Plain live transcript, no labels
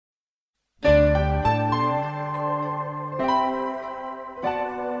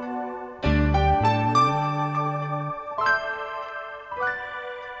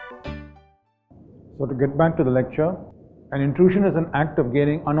So to get back to the lecture, an intrusion is an act of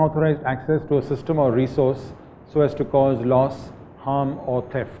gaining unauthorized access to a system or resource so as to cause loss, harm, or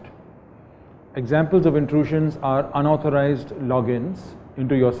theft. Examples of intrusions are unauthorized logins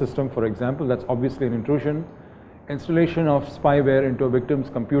into your system, for example. That's obviously an intrusion. Installation of spyware into a victim's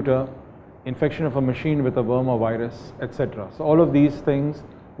computer, infection of a machine with a worm or virus, etc. So all of these things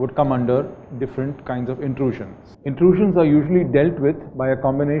would come under different kinds of intrusions. Intrusions are usually dealt with by a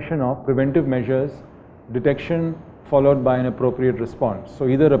combination of preventive measures, detection, followed by an appropriate response. So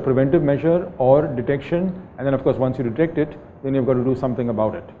either a preventive measure or detection, and then of course once you detect it, then you've got to do something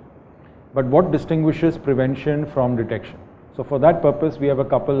about it. But what distinguishes prevention from detection? So for that purpose, we have a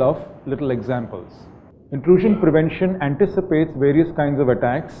couple of little examples. Intrusion prevention anticipates various kinds of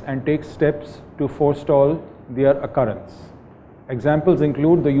attacks and takes steps to forestall their occurrence. Examples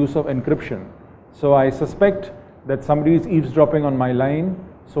include the use of encryption. So I suspect that somebody is eavesdropping on my line,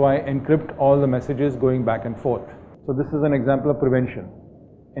 so I encrypt all the messages going back and forth. So this is an example of prevention.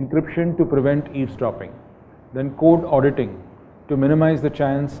 Encryption to prevent eavesdropping. Then code auditing to minimize the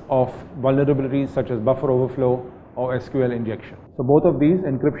chance of vulnerabilities such as buffer overflow or SQL injection. So both of these,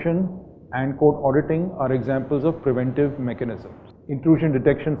 encryption and code auditing, are examples of preventive mechanisms. Intrusion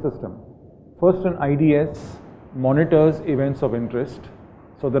detection system. First, an IDS monitors events of interest.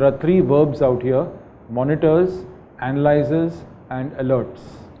 So there are three verbs out here: monitors, analyzes, and alerts.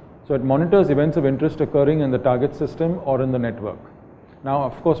 So it monitors events of interest occurring in the target system or in the network. Now,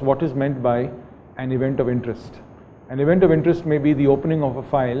 of course, what is meant by an event of interest? An event of interest may be the opening of a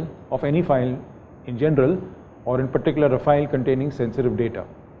file, of any file in general, or in particular a file containing sensitive data.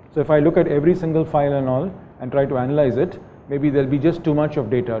 So if I look at every single file and all and try to analyze it, maybe there'll be just too much of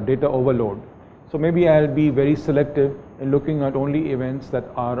data overload. So maybe I'll be very selective in looking at only events that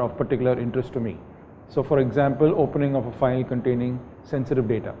are of particular interest to me. So for example, opening of a file containing sensitive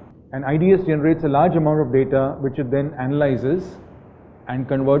data. An IDS generates a large amount of data which it then analyzes and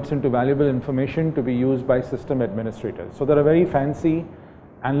converts into valuable information to be used by system administrators. So there are very fancy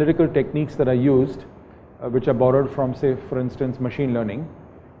analytical techniques that are used which are borrowed from, say, for instance, machine learning.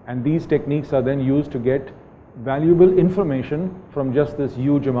 And these techniques are then used to get valuable information from just this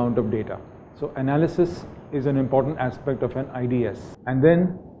huge amount of data. So analysis is an important aspect of an IDS. And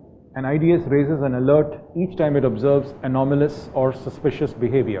then an IDS raises an alert each time it observes anomalous or suspicious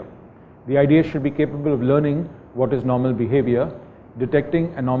behavior. The IDS should be capable of learning what is normal behavior,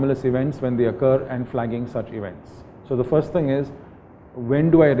 detecting anomalous events when they occur, and flagging such events. So the first thing is,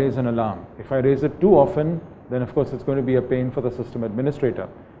 when do I raise an alarm? If I raise it too often, then of course it's going to be a pain for the system administrator.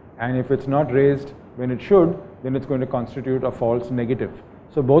 And if it's not raised when it should, then it's going to constitute a false negative.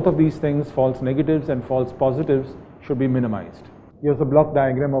 So both of these things, false negatives and false positives, should be minimized. Here's a block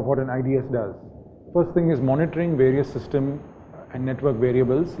diagram of what an IDS does. First thing is monitoring various system and network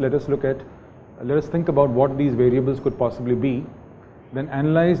variables. Let us think about what these variables could possibly be. Then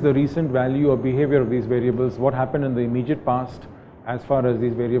analyze the recent value or behavior of these variables, what happened in the immediate past as far as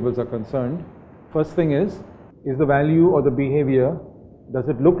these variables are concerned. First thing is the value or the behavior, does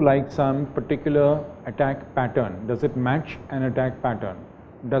it look like some particular attack pattern? Does it match an attack pattern?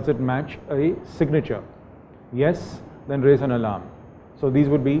 Does it match a signature? Yes, then raise an alarm. So these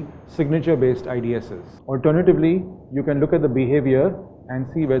would be signature-based IDSs. Alternatively, you can look at the behavior and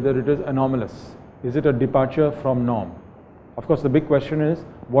see whether it is anomalous. Is it a departure from norm? Of course, the big question is,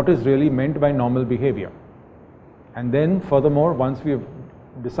 what is really meant by normal behavior? And then furthermore, once we have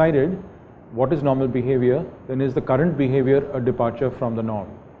decided what is normal behavior, then is the current behavior a departure from the norm?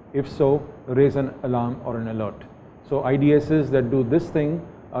 If so, raise an alarm or an alert. So IDSs that do this thing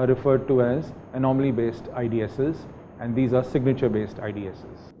are referred to as anomaly-based IDSs, and these are signature-based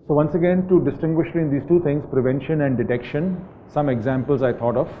IDSs. So once again, to distinguish between these two things, prevention and detection, some examples I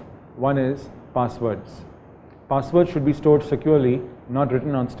thought of. One is passwords. Passwords should be stored securely, not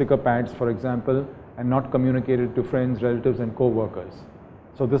written on sticker pads, for example, and not communicated to friends, relatives, and co-workers.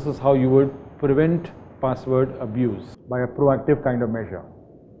 So this is how you would prevent password abuse, by a proactive kind of measure.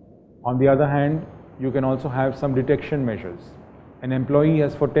 On the other hand, you can also have some detection measures. An employee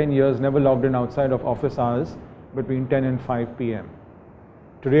has for 10 years never logged in outside of office hours between 10 and 5 p.m.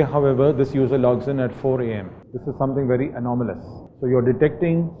 Today, however, this user logs in at 4 a.m. This is something very anomalous. So you're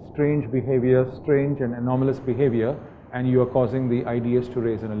detecting strange behavior, strange and anomalous behavior, and you are causing the IDS to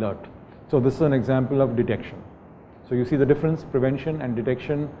raise an alert. So this is an example of detection. So you see the difference, prevention and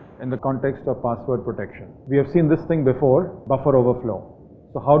detection, in the context of password protection. We have seen this thing before, buffer overflow.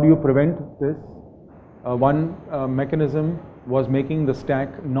 So how do you prevent this? One mechanism was making the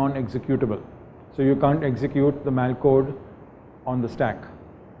stack non-executable. So you can't execute the malcode on the stack.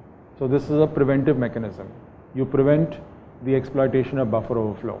 So this is a preventive mechanism. You prevent the exploitation of buffer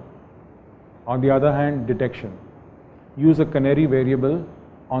overflow. On the other hand, detection. Use a canary variable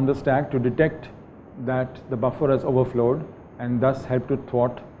on the stack to detect that the buffer has overflowed and thus help to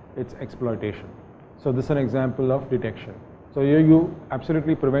thwart its exploitation. So this is an example of detection. So here you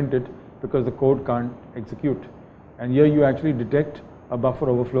absolutely prevent it because the code can't execute. And here you actually detect a buffer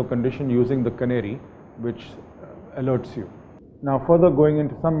overflow condition using the canary, which alerts you. Now further going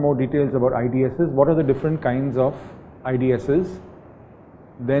into some more details about IDSs, what are the different kinds of IDSs?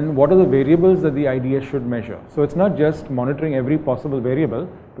 Then what are the variables that the IDS should measure? So it's not just monitoring every possible variable,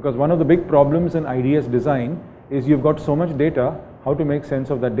 because one of the big problems in IDS design is you've got so much data, how to make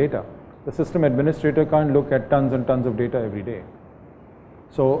sense of that data. The system administrator can't look at tons and tons of data every day.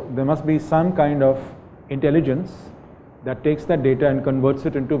 So there must be some kind of intelligence that takes that data and converts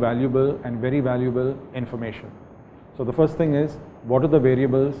it into valuable and very valuable information. So the first thing is, what are the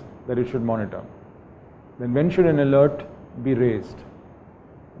variables that it should monitor? Then when should an alert be raised?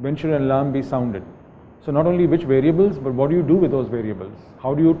 When should an alarm be sounded? So not only which variables, but what do you do with those variables?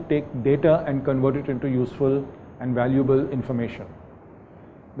 How do you take data and convert it into useful and valuable information?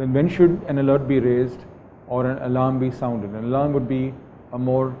 Then when should an alert be raised or an alarm be sounded? An alarm would be a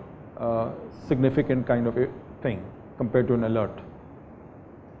more significant kind of a thing compared to an alert.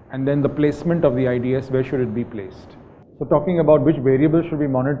 And then the placement of the IDS, where should it be placed? So talking about which variables should be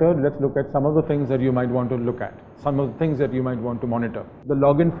monitored, let's look at some of the things that you might want to look at, some of the things that you might want to monitor. The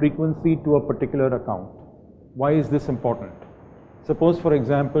login frequency to a particular account. Why is this important? Suppose, for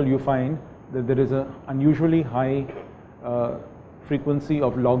example, you find that there is an unusually high frequency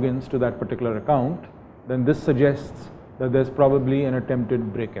of logins to that particular account, then this suggests that there's probably an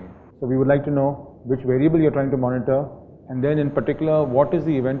attempted break-in. So we would like to know which variable you're trying to monitor, and then in particular, what is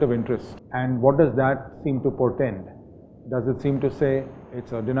the event of interest and what does that seem to portend? Does it seem to say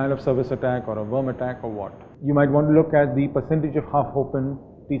it's a denial of service attack or a worm attack or what? You might want to look at the percentage of half-open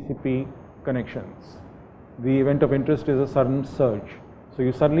TCP connections. The event of interest is a sudden surge. So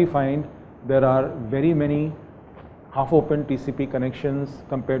you suddenly find there are very many half-open TCP connections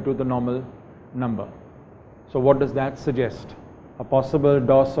compared to the normal number. So what does that suggest? A possible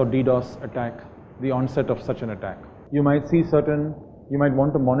DOS or DDoS attack, the onset of such an attack. You might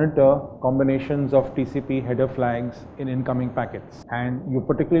want to monitor combinations of TCP header flags in incoming packets, and you're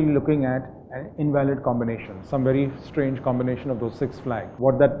particularly looking at an invalid combination, some very strange combination of those 6 flags.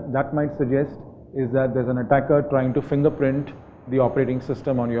 What that might suggest is that there's an attacker trying to fingerprint the operating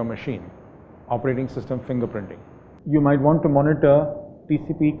system on your machine, operating system fingerprinting. You might want to monitor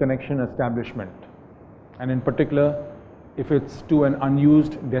TCP connection establishment, and in particular, if it's to an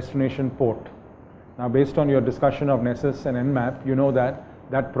unused destination port. Now, based on your discussion of Nessus and Nmap, you know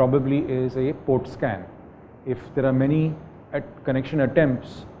that that probably is a port scan. If there are many connection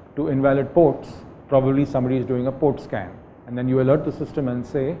attempts to invalid ports, probably somebody is doing a port scan. And then you alert the system and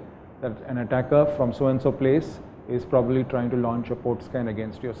say that an attacker from so-and-so place is probably trying to launch a port scan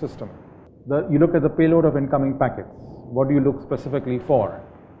against your system. You look at the payload of incoming packets. What do you look specifically for?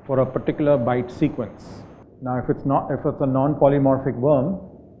 For a particular byte sequence. Now, if it's a non-polymorphic worm,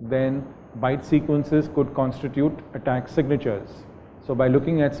 then byte sequences could constitute attack signatures. So by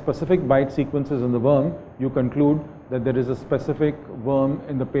looking at specific byte sequences in the worm, you conclude that there is a specific worm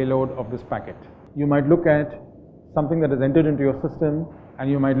in the payload of this packet. You might look at something that is entered into your system,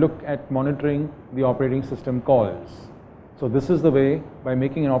 and you might look at monitoring the operating system calls. So this is the way, by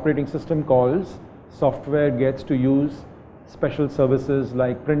making an operating system calls, software gets to use special services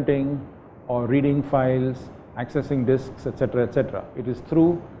like printing or reading files, accessing disks, etc., etc. It is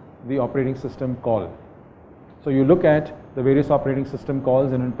through the operating system call. So you look at the various operating system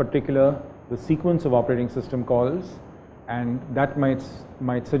calls, and in particular the sequence of operating system calls, and that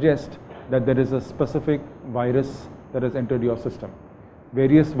might suggest that there is a specific virus that has entered your system.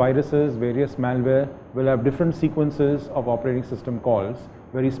 Various viruses, various malware will have different sequences of operating system calls,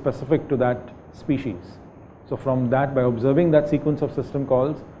 very specific to that species. So from that, by observing that sequence of system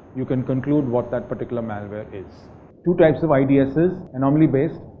calls, you can conclude what that particular malware is. 2 types of IDSs, anomaly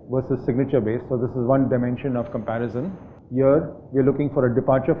based versus signature based. So this is one dimension of comparison. Here we are looking for a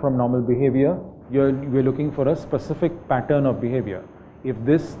departure from normal behavior. Here we are looking for a specific pattern of behavior. If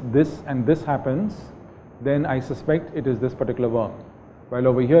this and this happens, then I suspect it is this particular worm. While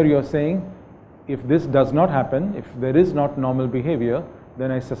over here you are saying, if this does not happen, if there is not normal behavior,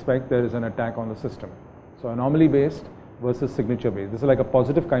 then I suspect there is an attack on the system. So anomaly based versus signature based. This is like a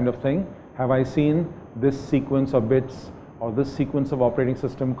positive kind of thing. Have I seen this sequence of bits or this sequence of operating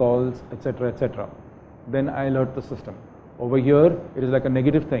system calls, etc., etc. Then I alert the system. Over here, it is like a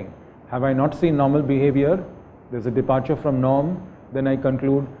negative thing. Have I not seen normal behavior? There's a departure from norm. Then I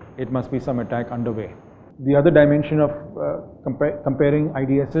conclude it must be some attack underway. The other dimension of comparing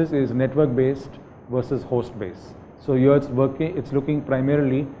IDSs is network-based versus host-based. So here it's looking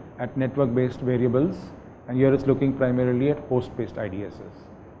primarily at network-based variables, and here it's looking primarily at host-based IDSs.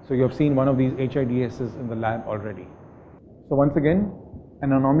 So you have seen one of these HIDSs in the lab already. So once again,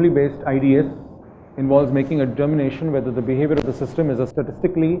 an anomaly-based IDS involves making a determination whether the behavior of the system is a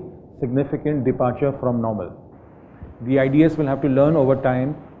statistically significant departure from normal. The IDS will have to learn over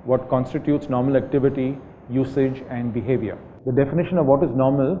time what constitutes normal activity, usage, and behavior. The definition of what is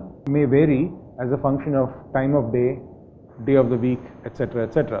normal may vary as a function of time of day, day of the week, etc.,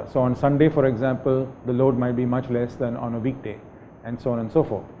 etc. So on Sunday, for example, the load might be much less than on a weekday, and so on and so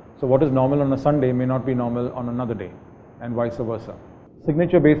forth. So what is normal on a Sunday may not be normal on another day, and vice versa.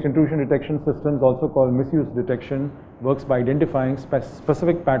 Signature-based intrusion detection systems, also called misuse detection, works by identifying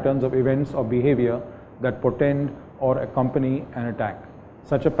specific patterns of events or behavior that portend or accompany an attack.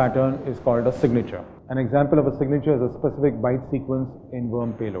 Such a pattern is called a signature. An example of a signature is a specific byte sequence in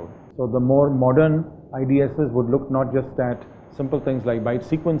worm payload. So the more modern IDSs would look not just at simple things like byte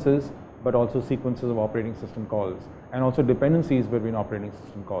sequences, but also sequences of operating system calls, and also dependencies between operating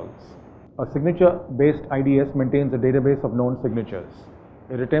system calls. A signature-based IDS maintains a database of known signatures.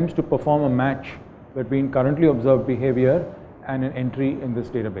 It attempts to perform a match between currently observed behavior and an entry in this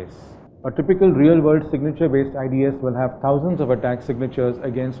database. A typical real-world signature-based IDS will have thousands of attack signatures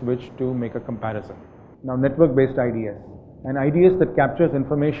against which to make a comparison. Now, network-based IDS. An IDS that captures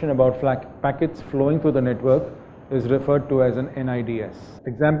information about packets flowing through the network is referred to as an NIDS.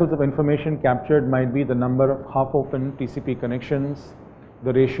 Examples of information captured might be the number of half-open TCP connections,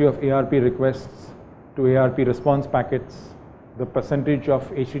 the ratio of ARP requests to ARP response packets, the percentage of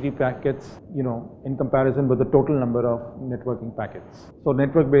HTTP packets, in comparison with the total number of networking packets. So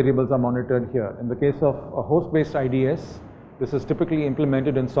network variables are monitored here. In the case of a host-based IDS, this is typically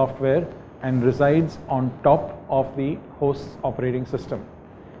implemented in software and resides on top of the host's operating system.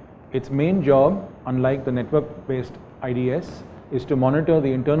 Its main job, unlike the network-based IDS, is to monitor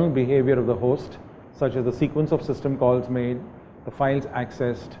the internal behavior of the host, such as the sequence of system calls made, the files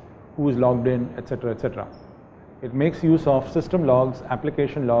accessed, who is logged in, etc., etc. It makes use of system logs,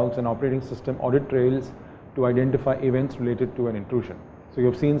 application logs, and operating system audit trails to identify events related to an intrusion. So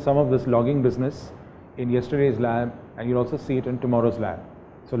you've seen some of this logging business in yesterday's lab, and you'll also see it in tomorrow's lab.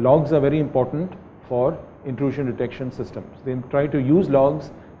 So logs are very important for intrusion detection systems. They try to use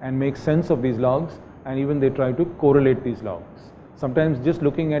logs and make sense of these logs, and even they try to correlate these logs. Sometimes just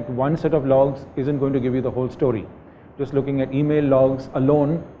looking at one set of logs isn't going to give you the whole story. Just looking at email logs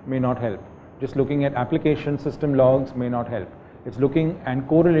alone may not help. Just looking at application system logs may not help. It's looking and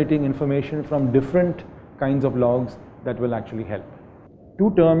correlating information from different kinds of logs that will actually help.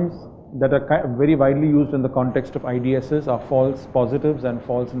 Two terms that are very widely used in the context of IDSs are false positives and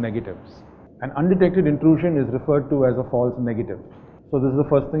false negatives. An undetected intrusion is referred to as a false negative. So this is the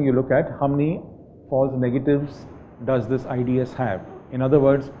first thing you look at. How many false negatives does this IDS have? In other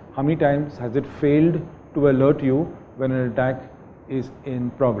words, how many times has it failed to alert you when an attack is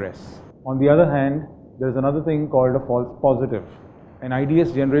in progress? On the other hand, there is another thing called a false positive. An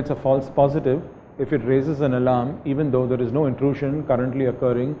IDS generates a false positive if it raises an alarm even though there is no intrusion currently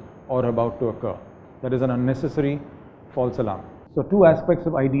occurring or about to occur. That is an unnecessary false alarm. So two aspects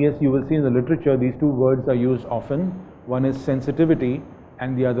of IDS you will see in the literature. These two words are used often. One is sensitivity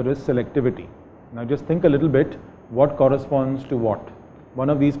and the other is selectivity. Now just think a little bit, what corresponds to what? One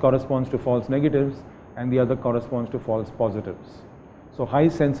of these corresponds to false negatives and the other corresponds to false positives. So high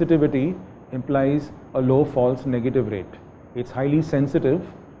sensitivity implies a low false negative rate. It's highly sensitive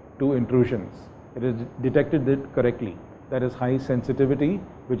to intrusions. It has detected it correctly. That is high sensitivity,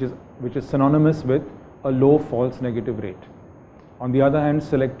 which is synonymous with a low false negative rate. On the other hand,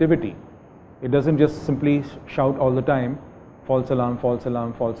 selectivity. It doesn't just simply shout all the time, false alarm, false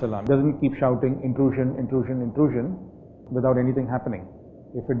alarm, false alarm. It doesn't keep shouting intrusion, intrusion, intrusion without anything happening.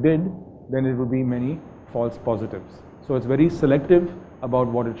 If it did, then it would be many false positives. So it's very selective about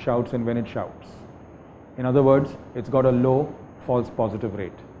what it shouts and when it shouts. In other words, it's got a low false positive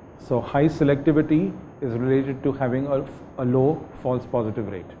rate. So high selectivity is related to having a low false positive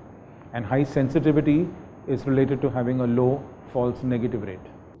rate, and high sensitivity is related to having a low false negative rate.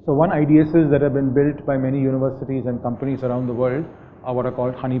 So one IDSs that have been built by many universities and companies around the world are what are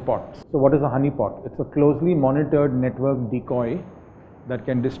called honeypots. So what is a honeypot? It's a closely monitored network decoy that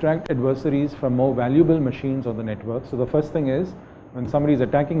can distract adversaries from more valuable machines on the network. So the first thing is, when somebody is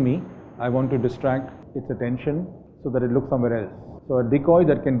attacking me, I want to distract its attention so that it looks somewhere else. So a decoy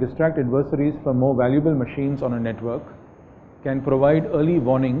that can distract adversaries from more valuable machines on a network can provide early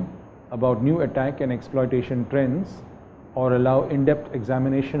warning about new attack and exploitation trends, or allow in-depth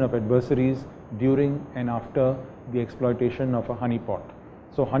examination of adversaries during and after the exploitation of a honeypot.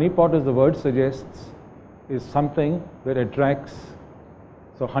 So honeypot, as the word suggests, is something that attracts,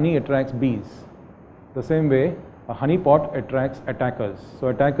 so honey attracts bees. The same way, a honeypot attracts attackers. So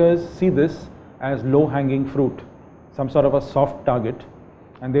attackers see this as low-hanging fruit, some sort of a soft target,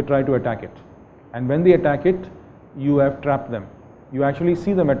 and they try to attack it. And when they attack it, you have trapped them. You actually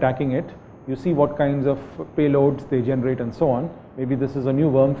see them attacking it. You see what kinds of payloads they generate and so on. Maybe this is a new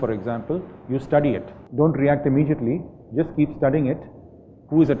worm, for example. You study it. Don't react immediately. Just keep studying it.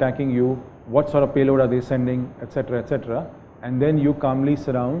 Who is attacking you? What sort of payload are they sending, etc., etc. And then you calmly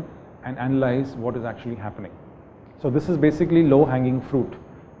sit down and analyze what is actually happening. So this is basically low-hanging fruit.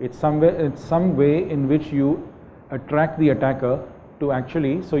 It's some way in which you attract the attacker to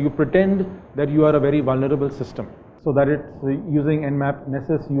actually, so you pretend that you are a very vulnerable system. So that it's using Nmap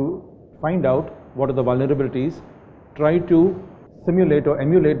Nessus, you find out what are the vulnerabilities, try to simulate or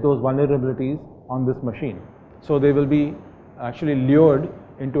emulate those vulnerabilities on this machine. So they will be actually lured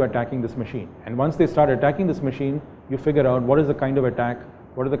into attacking this machine. And once they start attacking this machine, you figure out what is the kind of attack,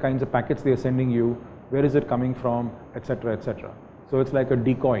 what are the kinds of packets they are sending you, where is it coming from, etc., etc. So it's like a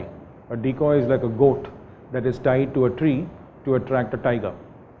decoy. A decoy is like a goat that is tied to a tree to attract a tiger.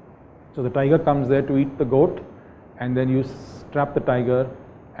 So the tiger comes there to eat the goat, and then you trap the tiger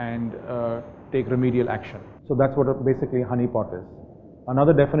and take remedial action. So that's what basically a honeypot is.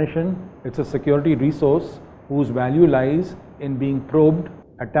 Another definition, it's a security resource whose value lies in being probed,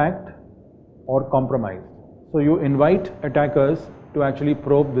 attacked, or compromised. So you invite attackers to actually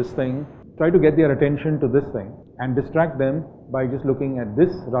probe this thing, try to get their attention to this thing, and distract them by just looking at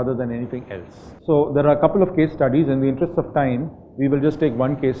this rather than anything else. So there are a couple of case studies. In the interest of time, we will just take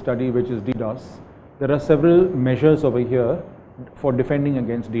one case study, which is DDoS. There are several measures over here for defending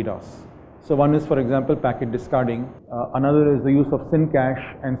against DDoS. So one is, for example, packet discarding. Another is the use of SYN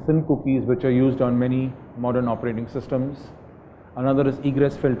cache and SYN cookies, which are used on many modern operating systems. Another is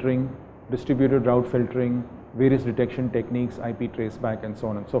egress filtering, distributed route filtering, various detection techniques, IP traceback, and so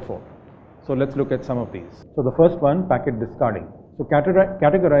on and so forth. So let's look at some of these. So the first one, packet discarding. So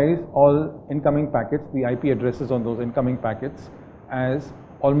categorize all incoming packets, the IP addresses on those incoming packets, as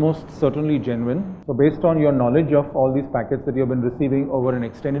almost certainly genuine. So based on your knowledge of all these packets that you have been receiving over an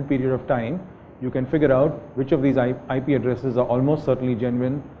extended period of time, you can figure out which of these IP addresses are almost certainly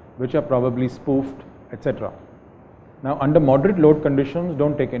genuine, which are probably spoofed, etc. Now under moderate load conditions,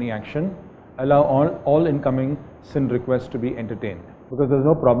 don't take any action. Allow all incoming SYN requests to be entertained. Because there's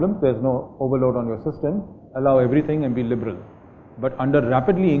no problem, there's no overload on your system, allow everything and be liberal. But under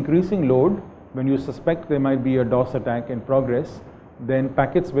rapidly increasing load, when you suspect there might be a DOS attack in progress, then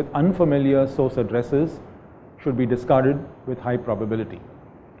packets with unfamiliar source addresses should be discarded with high probability.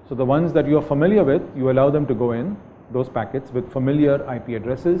 So the ones that you are familiar with, you allow them to go in, those packets with familiar IP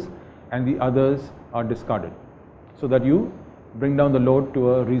addresses, and the others are discarded, so that you bring down the load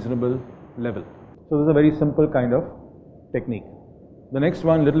to a reasonable level. So this is a very simple kind of technique. The next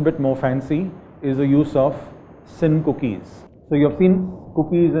one, little bit more fancy, is the use of SYN cookies. So you have seen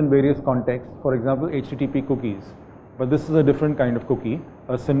cookies in various contexts, for example HTTP cookies, but this is a different kind of cookie,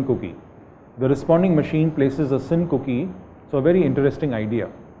 a SYN cookie. The responding machine places a SYN cookie, so a very interesting idea.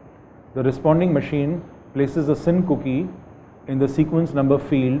 The responding machine places a SYN cookie in the sequence number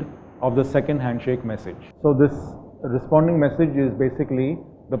field of the second handshake message. So this responding message is basically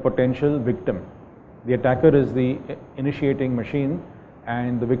the potential victim. The attacker is the initiating machine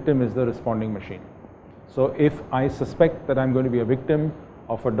and the victim is the responding machine. So if I suspect that I'm going to be a victim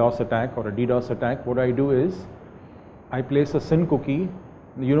of a DOS attack or a DDoS attack, what I do is I place a SYN cookie.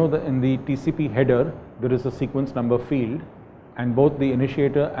 You know that in the TCP header there is a sequence number field, and both the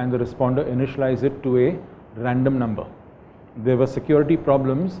initiator and the responder initialize it to a random number. There were security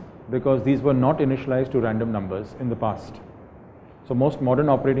problems because these were not initialized to random numbers in the past. So most modern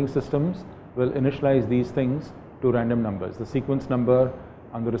operating systems will initialize these things to random numbers. The sequence number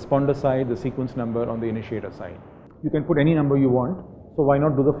on the responder side, the sequence number on the initiator side. You can put any number you want, so why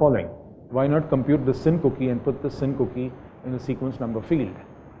not do the following? Why not compute the SYN cookie and put the SYN cookie in the sequence number field?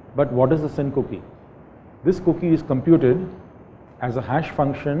 But what is the SYN cookie? This cookie is computed as a hash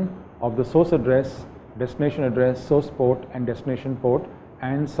function of the source address, destination address, source port and destination port,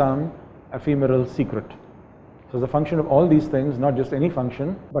 and some ephemeral secret. So the function of all these things, not just any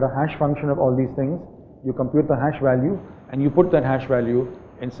function, but a hash function of all these things. You compute the hash value and you put that hash value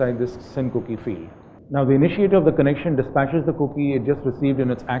inside this SYN cookie field. Now the initiator of the connection dispatches the cookie it just received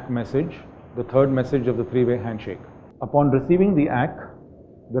in its ACK message, the third message of the three-way handshake. Upon receiving the ACK,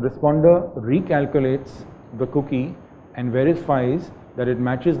 the responder recalculates the cookie and verifies that it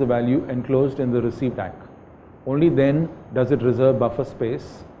matches the value enclosed in the received ACK. Only then does it reserve buffer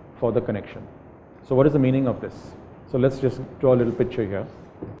space for the connection. So what is the meaning of this? So let's just draw a little picture here.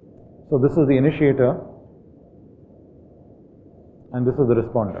 So this is the initiator and this is the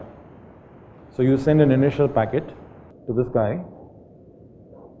responder. So you send an initial packet to this guy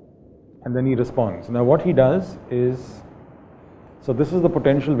and then he responds. Now what he does is, so this is the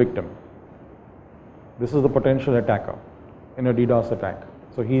potential victim. This is the potential attacker in a DDoS attack.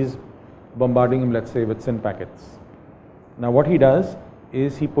 So he's bombarding him, let's say, with SYN packets. Now what he does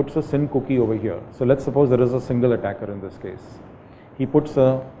is he puts a SYN cookie over here. So let's suppose there is a single attacker in this case. He puts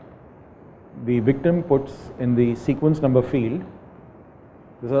the victim puts in the sequence number field,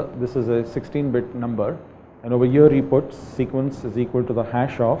 this is a 16-bit number, and over here he puts sequence is equal to the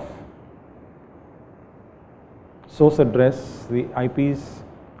hash of source address, the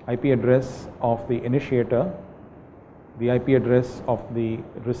IP address of the initiator, the IP address of the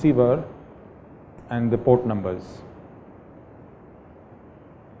receiver, and the port numbers.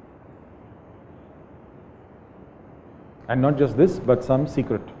 And not just this, but some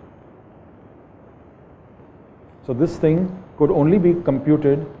secret. So this thing could only be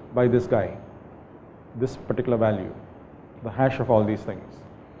computed by this guy, this particular value, the hash of all these things.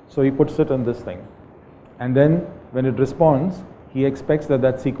 So he puts it in this thing. And then when it responds, he expects that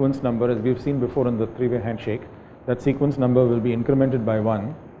that sequence number, as we've seen before in the three-way handshake, that sequence number will be incremented by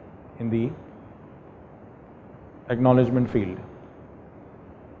 1 in the acknowledgement field.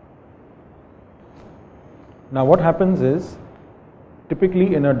 Now what happens is,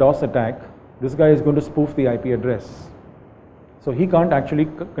 typically in a DOS attack, this guy is going to spoof the IP address. So he can't actually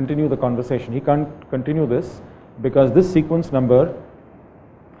continue the conversation. He can't continue this because this sequence number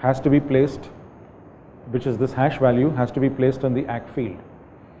has to be placed, which is this hash value, has to be placed on the ACK field.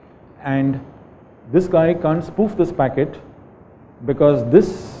 And this guy can't spoof this packet because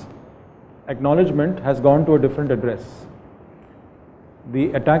this acknowledgement has gone to a different address.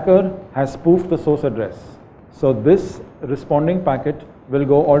 The attacker has spoofed the source address. So this responding packet will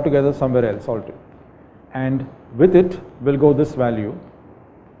go altogether somewhere else altogether. And with it will go this value.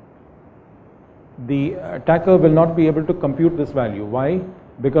 The attacker will not be able to compute this value. Why?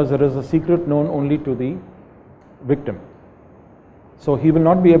 Because there is a secret known only to the victim. So he will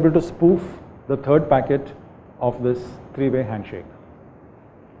not be able to spoof the third packet of this three-way handshake.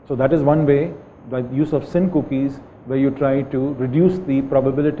 So that is one way, by use of SYN cookies, where you try to reduce the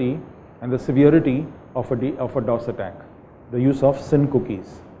probability and the severity of a DOS attack, the use of SYN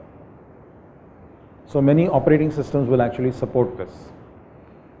cookies. So many operating systems will actually support this.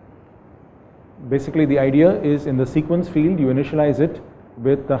 Basically the idea is, in the sequence field you initialize it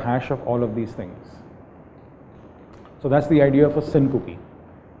with the hash of all of these things. So that's the idea of a SYN cookie.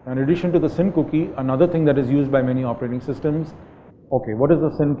 In addition to the SYN cookie, another thing that is used by many operating systems, okay, what is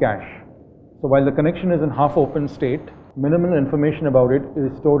the SYN cache? So while the connection is in half open state, minimal information about it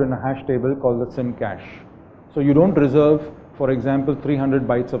is stored in a hash table called the SYN cache. So you don't reserve, for example, 300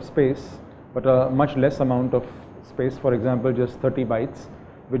 bytes of space, but a much less amount of space, for example, just 30 bytes,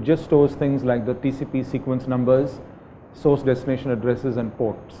 which just stores things like the TCP sequence numbers, source destination addresses, and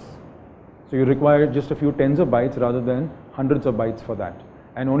ports. So you require just a few tens of bytes rather than hundreds of bytes for that.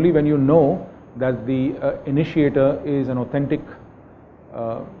 And only when you know that the initiator is an authentic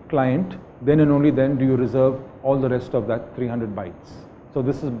client, then and only then do you reserve all the rest of that 300 bytes. So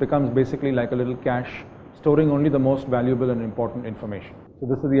this becomes basically like a little cache, storing only the most valuable and important information. So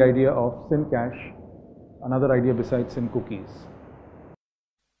this is the idea of SYN cache, another idea besides SYN cookies.